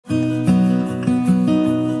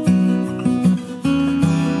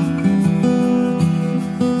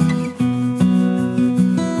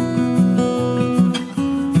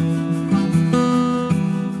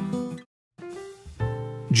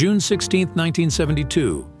June 16,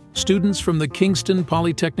 1972, students from the Kingston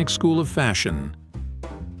Polytechnic School of Fashion.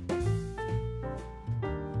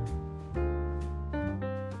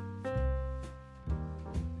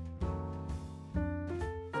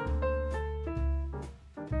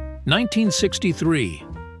 (1963),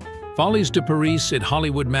 Folies de Paris at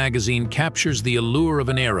Hollywood magazine captures the allure of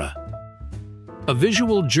an era. A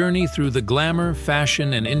visual journey through the glamour,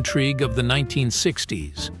 fashion, and intrigue of the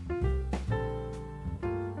 1960s.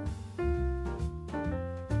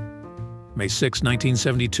 May 6,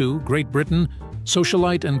 1972, Great Britain,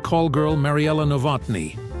 socialite and call girl Mariella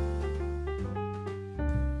Novotny.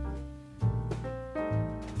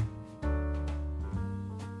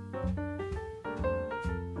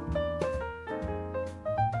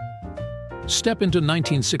 Step into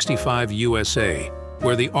 1965 USA,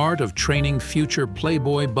 where the art of training future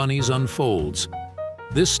Playboy bunnies unfolds.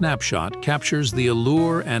 This snapshot captures the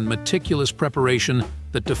allure and meticulous preparation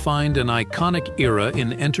that defined an iconic era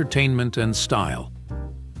in entertainment and style.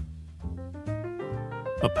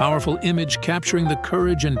 A powerful image capturing the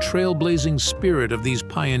courage and trailblazing spirit of these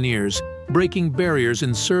pioneers, breaking barriers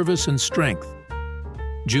in service and strength.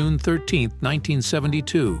 June 13,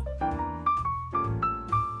 1972.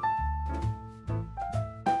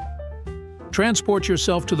 Transport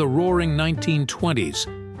yourself to the roaring 1920s,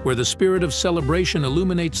 where the spirit of celebration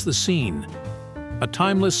illuminates the scene. A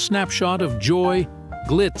timeless snapshot of joy,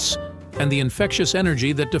 glitz, and the infectious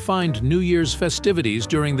energy that defined New Year's festivities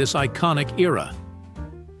during this iconic era.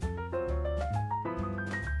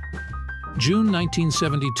 June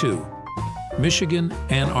 1972, Michigan,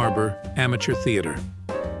 Ann Arbor, Amateur Theater.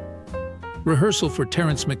 Rehearsal for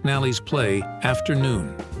Terrence McNally's play,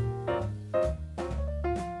 Afternoon.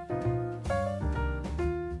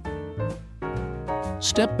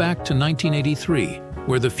 Step back to 1983,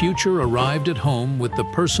 where the future arrived at home with the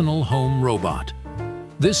personal home robot.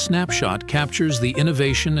 This snapshot captures the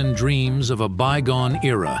innovation and dreams of a bygone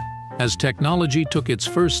era as technology took its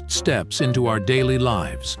first steps into our daily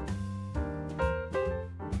lives.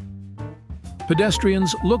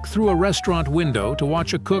 Pedestrians look through a restaurant window to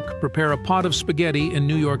watch a cook prepare a pot of spaghetti in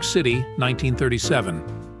New York City,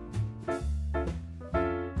 1937.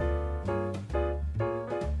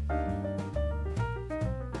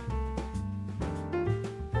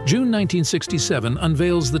 June 1967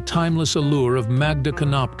 unveils the timeless allure of Magda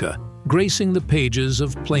Konopka, gracing the pages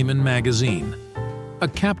of Playman magazine. A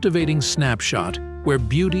captivating snapshot where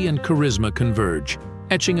beauty and charisma converge,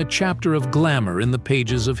 etching a chapter of glamour in the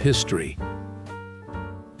pages of history.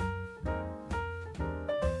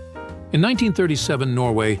 In 1937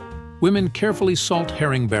 Norway, women carefully salt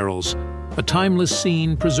herring barrels, a timeless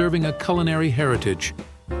scene preserving a culinary heritage.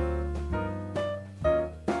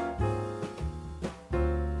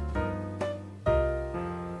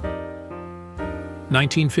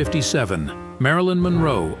 1957, Marilyn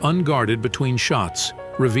Monroe unguarded between shots,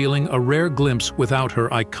 revealing a rare glimpse without her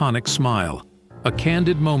iconic smile. A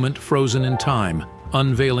candid moment frozen in time,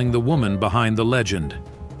 unveiling the woman behind the legend.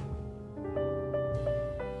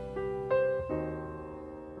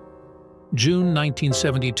 June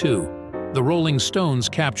 1972, the Rolling Stones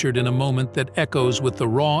captured in a moment that echoes with the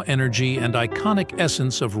raw energy and iconic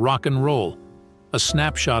essence of rock and roll, a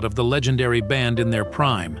snapshot of the legendary band in their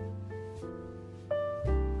prime.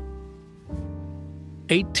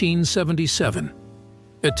 1877.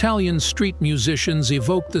 Italian street musicians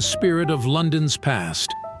evoke the spirit of London's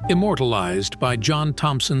past, immortalized by John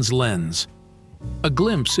Thompson's lens. A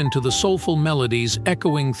glimpse into the soulful melodies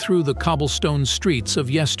echoing through the cobblestone streets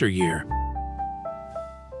of yesteryear.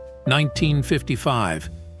 1955.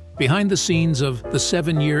 Behind the scenes of The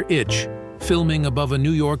 7-Year Itch, filming above a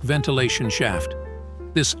New York ventilation shaft.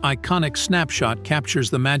 This iconic snapshot captures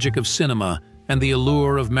the magic of cinema and the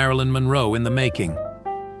allure of Marilyn Monroe in the making.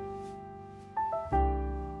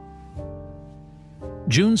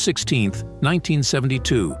 June 16,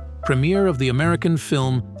 1972, premiere of the American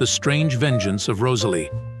film The Strange Vengeance of Rosalie.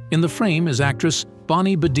 In the frame is actress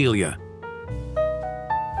Bonnie Bedelia.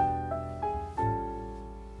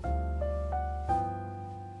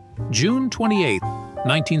 June 28,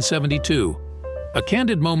 1972, a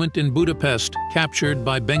candid moment in Budapest captured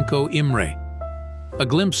by Benko Imre. A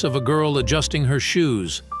glimpse of a girl adjusting her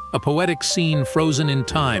shoes, a poetic scene frozen in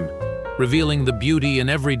time, revealing the beauty in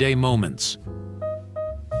everyday moments.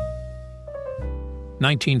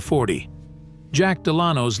 1940. Jack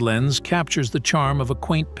Delano's lens captures the charm of a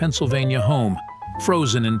quaint Pennsylvania home,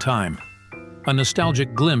 frozen in time. A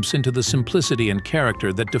nostalgic glimpse into the simplicity and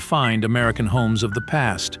character that defined American homes of the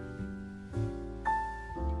past.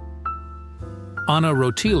 Anna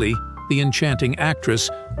Rotili, the enchanting actress,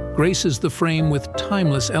 graces the frame with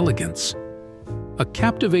timeless elegance. a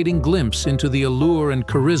captivating glimpse into the allure and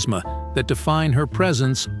charisma that define her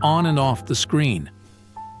presence on and off the screen.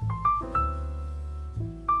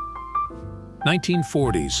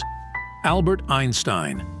 1940s, Albert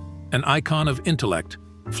Einstein, an icon of intellect,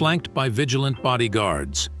 flanked by vigilant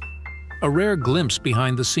bodyguards. A rare glimpse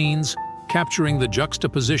behind the scenes, capturing the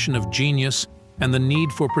juxtaposition of genius and the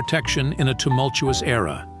need for protection in a tumultuous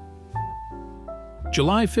era.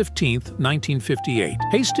 July 15, 1958,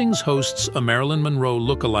 Hastings hosts a Marilyn Monroe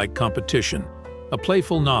look-alike competition, a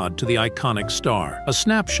playful nod to the iconic star, a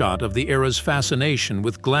snapshot of the era's fascination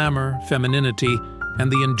with glamour, femininity, and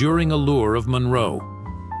the enduring allure of Monroe.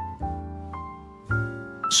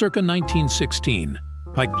 Circa 1916,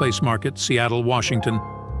 Pike Place Market, Seattle, Washington,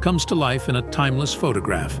 comes to life in a timeless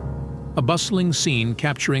photograph, a bustling scene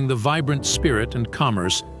capturing the vibrant spirit and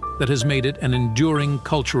commerce that has made it an enduring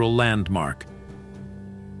cultural landmark.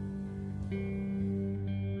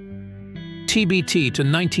 TBT to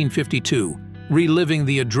 1952, reliving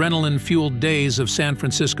the adrenaline-fueled days of San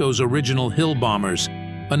Francisco's original hill bombers,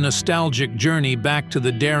 a nostalgic journey back to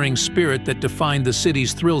the daring spirit that defined the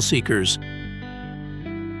city's thrill-seekers.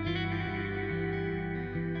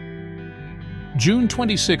 June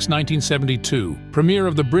 26, 1972, premiere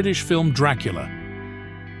of the British film Dracula.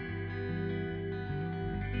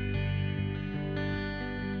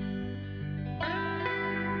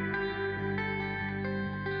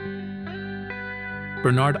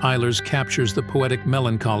 Bernard Eilers captures the poetic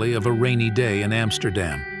melancholy of a rainy day in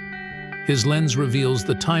Amsterdam. His lens reveals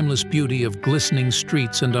the timeless beauty of glistening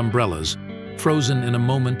streets and umbrellas, frozen in a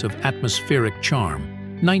moment of atmospheric charm.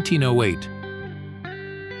 1908.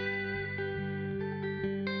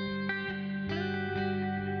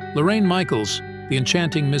 Lorraine Michaels, the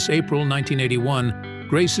enchanting Miss April 1981,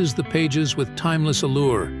 graces the pages with timeless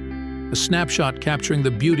allure, a snapshot capturing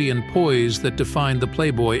the beauty and poise that defined the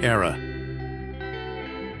Playboy era.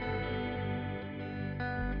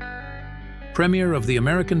 Premiere of the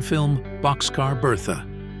American film Boxcar Bertha.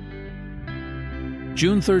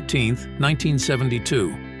 June 13,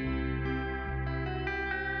 1972.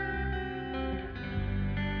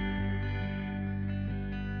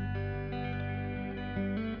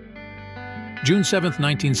 June 7,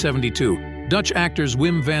 1972, Dutch actors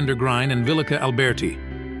Wim van der Grijn and Willeke Alberti.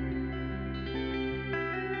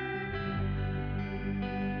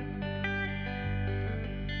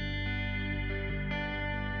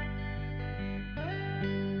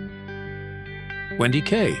 Wendy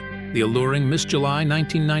Kay, the alluring Miss July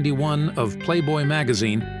 1991 of Playboy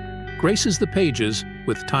magazine, graces the pages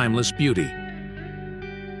with timeless beauty.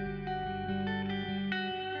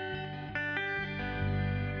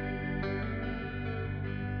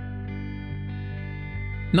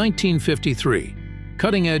 (1953),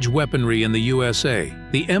 cutting-edge weaponry in the USA,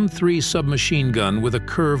 the M3 submachine gun with a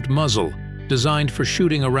curved muzzle, designed for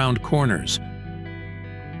shooting around corners.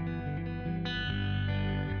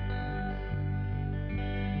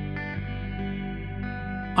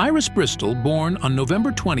 Iris Bristol, born on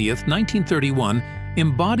November 20, 1931,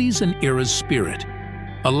 embodies an era's spirit.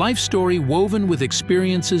 A life story woven with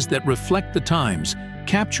experiences that reflect the times,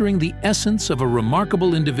 capturing the essence of a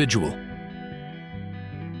remarkable individual.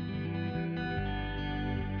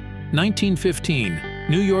 1915,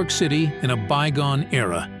 New York City in a bygone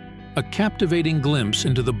era. A captivating glimpse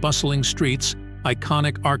into the bustling streets,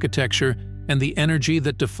 iconic architecture, and the energy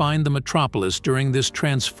that defined the metropolis during this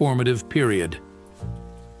transformative period.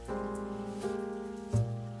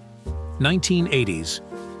 1980s,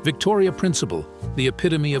 Victoria Principal, the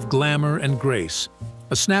epitome of glamour and grace.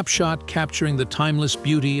 A snapshot capturing the timeless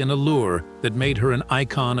beauty and allure that made her an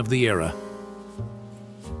icon of the era.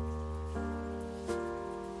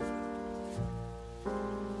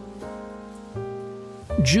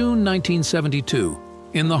 June 1972,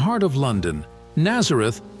 in the heart of London,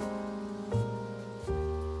 Nazareth,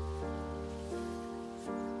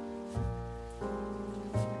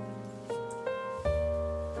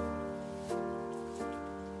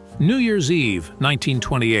 New Year's Eve,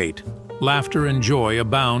 1928. Laughter and joy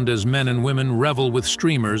abound as men and women revel with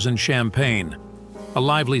streamers and champagne. A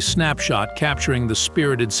lively snapshot capturing the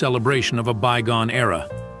spirited celebration of a bygone era.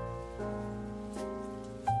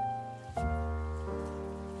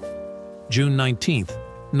 June 19,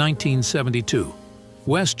 1972.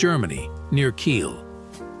 West Germany, near Kiel.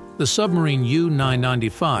 The submarine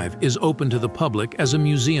U-995 is open to the public as a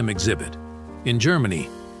museum exhibit. In Germany,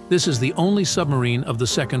 this is the only submarine of the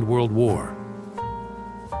Second World War.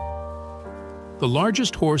 The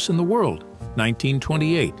largest horse in the world,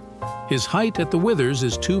 1928. His height at the withers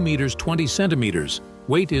is 2 meters 20 centimeters.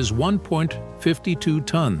 Weight is 1.52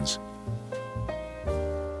 tons.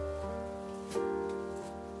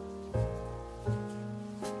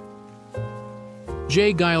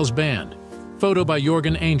 J. Giles Band. Photo by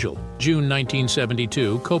Jorgen Angel, June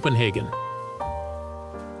 1972, Copenhagen.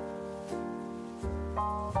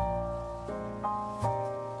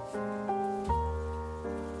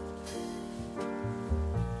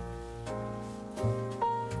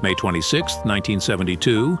 May 26,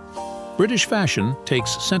 1972, British fashion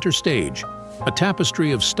takes center stage, a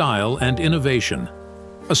tapestry of style and innovation,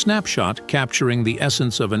 a snapshot capturing the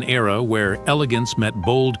essence of an era where elegance met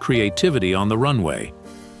bold creativity on the runway.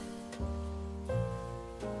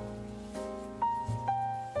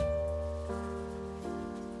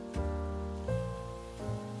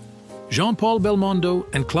 Jean-Paul Belmondo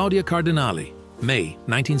and Claudia Cardinali, May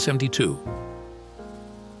 1972.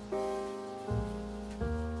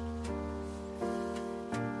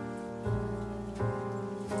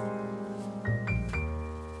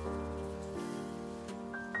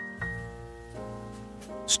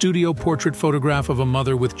 Studio portrait photograph of a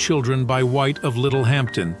mother with children by White of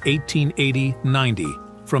Littlehampton,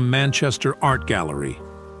 1880-90, from Manchester Art Gallery.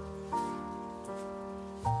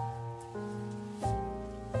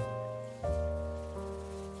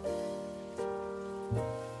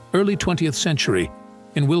 Early 20th century.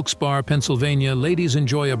 In Wilkes-Barre, Pennsylvania, ladies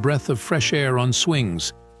enjoy a breath of fresh air on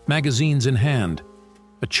swings, magazines in hand.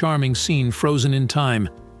 A charming scene frozen in time,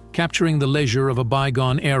 capturing the leisure of a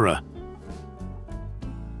bygone era.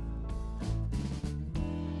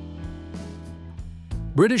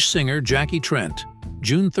 British singer Jackie Trent,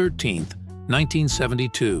 June 13,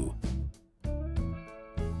 1972.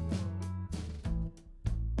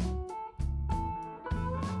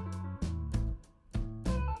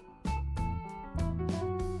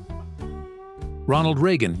 Ronald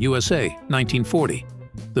Reagan, USA, 1940.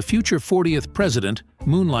 The future 40th president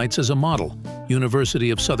moonlights as a model,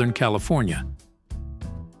 University of Southern California.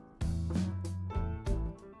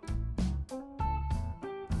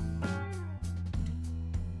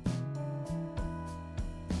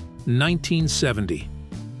 (1970).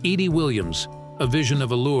 Edie Williams, A Vision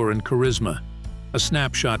of Allure and Charisma, a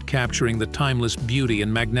snapshot capturing the timeless beauty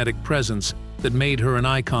and magnetic presence that made her an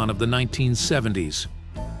icon of the 1970s.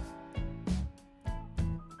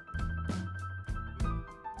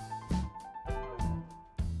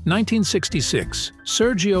 (1966).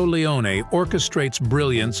 Sergio Leone orchestrates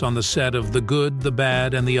brilliance on the set of The Good, the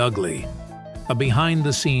Bad, and the Ugly. A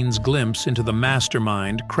behind-the-scenes glimpse into the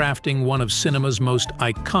mastermind crafting one of cinema's most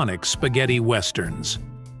iconic spaghetti westerns.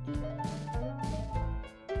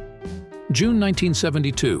 June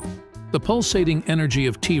 1972. The pulsating energy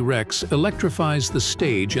of T-Rex electrifies the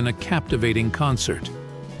stage in a captivating concert.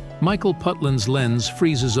 Michael Putland's lens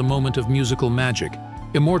freezes a moment of musical magic,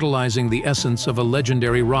 immortalizing the essence of a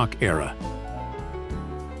legendary rock era.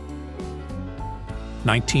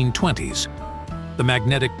 1920s. The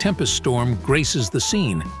magnetic tempest storm graces the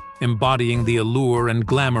scene, embodying the allure and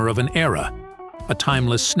glamour of an era. A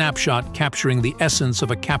timeless snapshot capturing the essence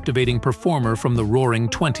of a captivating performer from the Roaring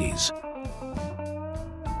 '20s.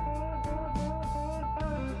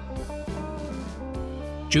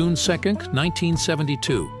 June 2,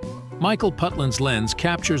 1972. Michael Putland's lens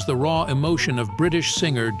captures the raw emotion of British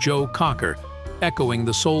singer Joe Cocker, echoing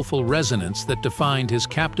the soulful resonance that defined his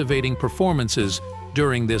captivating performances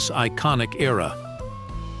during this iconic era.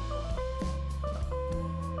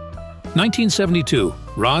 1972.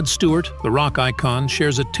 Rod Stewart, the rock icon,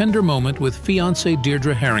 shares a tender moment with fiancée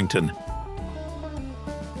Deirdre Harrington.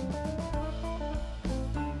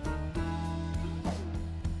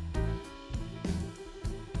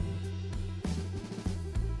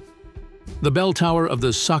 The bell tower of the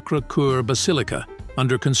Sacré-Cœur Basilica,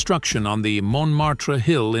 under construction on the Montmartre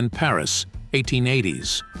Hill in Paris,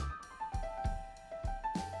 1880s.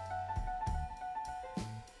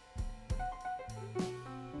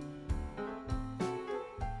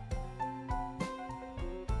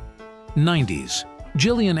 '90s.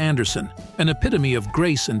 Gillian Anderson, an epitome of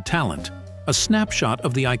grace and talent, a snapshot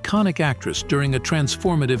of the iconic actress during a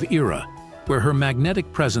transformative era, where her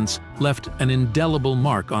magnetic presence left an indelible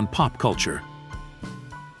mark on pop culture.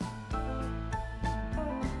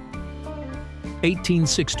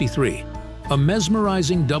 1863. A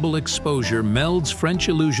mesmerizing double exposure melds French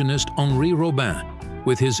illusionist Henri Robin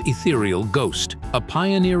with his ethereal Ghost, a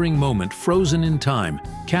pioneering moment frozen in time,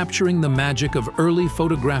 capturing the magic of early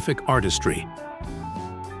photographic artistry.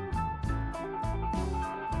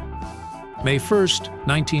 May 1,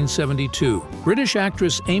 1972. British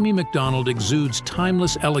actress Amy MacDonald exudes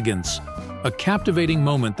timeless elegance, a captivating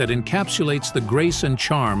moment that encapsulates the grace and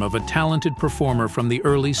charm of a talented performer from the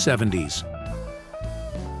early 70s.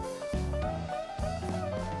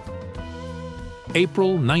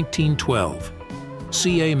 April 1912.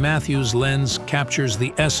 C.A. Matthews' lens captures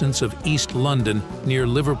the essence of East London near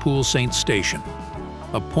Liverpool Saint Station.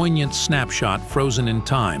 A poignant snapshot frozen in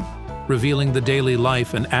time, revealing the daily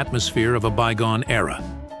life and atmosphere of a bygone era.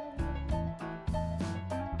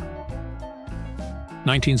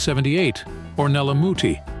 1978, Ornella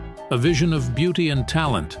Muti, A Vision of Beauty and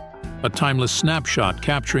Talent, a timeless snapshot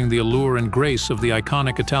capturing the allure and grace of the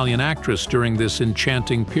iconic Italian actress during this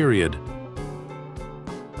enchanting period.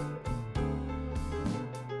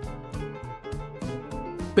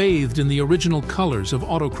 Bathed in the original colors of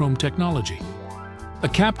autochrome technology. A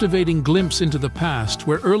captivating glimpse into the past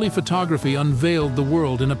where early photography unveiled the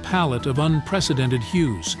world in a palette of unprecedented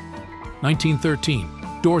hues. 1913,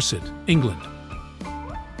 Dorset, England.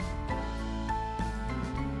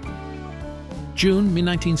 June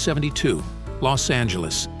 1972, Los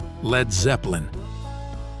Angeles, Led Zeppelin.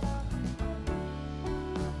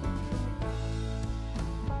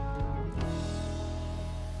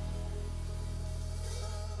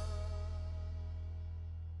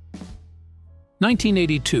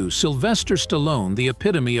 (1982), Sylvester Stallone, the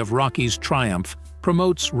epitome of Rocky's triumph,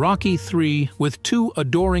 promotes Rocky III with two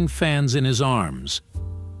adoring fans in his arms.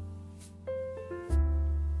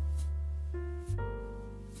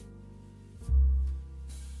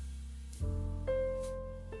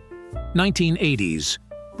 (1980s),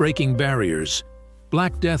 Breaking Barriers.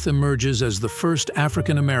 Black Death emerges as the first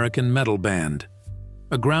African-American metal band.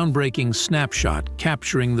 A groundbreaking snapshot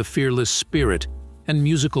capturing the fearless spirit and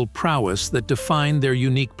musical prowess that defined their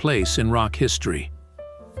unique place in rock history.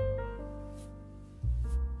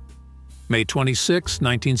 May 26,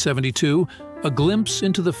 1972, a glimpse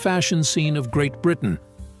into the fashion scene of Great Britain,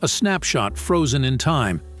 a snapshot frozen in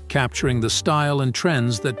time, capturing the style and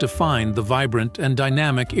trends that defined the vibrant and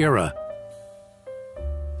dynamic era.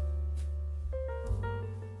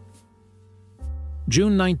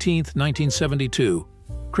 June 19, 1972,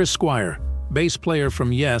 Chris Squire, bass player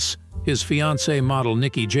from Yes, his fiancée model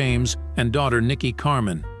Nikki James, and daughter Nikki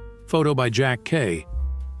Carmen. Photo by Jack Kay.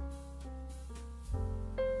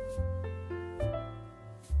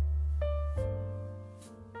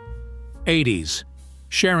 '80s,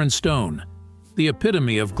 Sharon Stone, the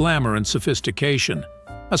epitome of glamour and sophistication.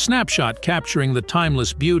 A snapshot capturing the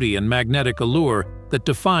timeless beauty and magnetic allure that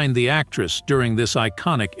defined the actress during this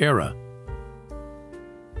iconic era.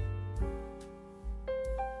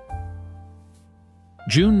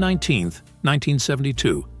 June 19,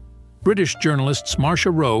 1972, British journalists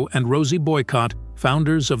Marsha Rowe and Rosie Boycott,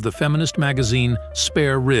 founders of the feminist magazine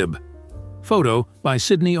Spare Rib. Photo by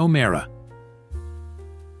Sydney O'Meara.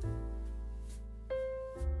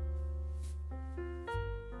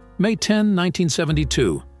 May 10,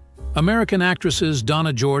 1972, American actresses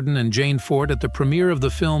Donna Jordan and Jane Ford at the premiere of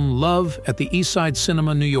the film Love at the Eastside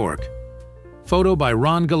Cinema, New York. Photo by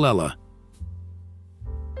Ron Galella.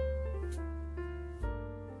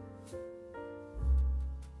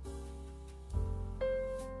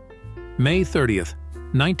 May 30th,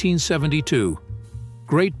 1972.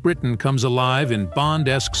 Great Britain comes alive in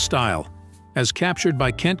Bond-esque style, as captured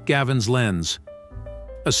by Kent Gavin's lens.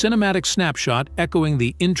 A cinematic snapshot echoing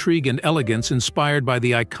the intrigue and elegance inspired by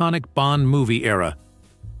the iconic Bond movie era.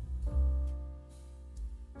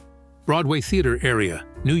 Broadway Theater area,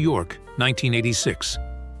 New York, 1986.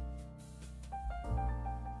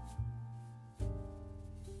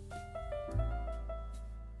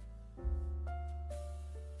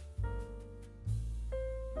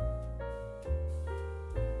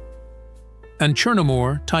 An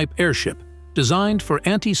Chernomore-type airship designed for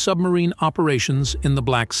anti-submarine operations in the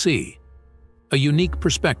Black Sea. A unique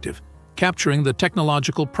perspective, capturing the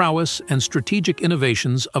technological prowess and strategic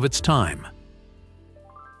innovations of its time.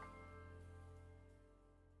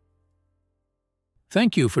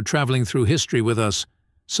 Thank you for traveling through history with us.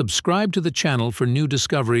 Subscribe to the channel for new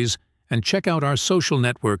discoveries and check out our social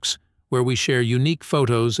networks where we share unique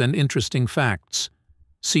photos and interesting facts.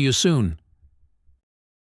 See you soon.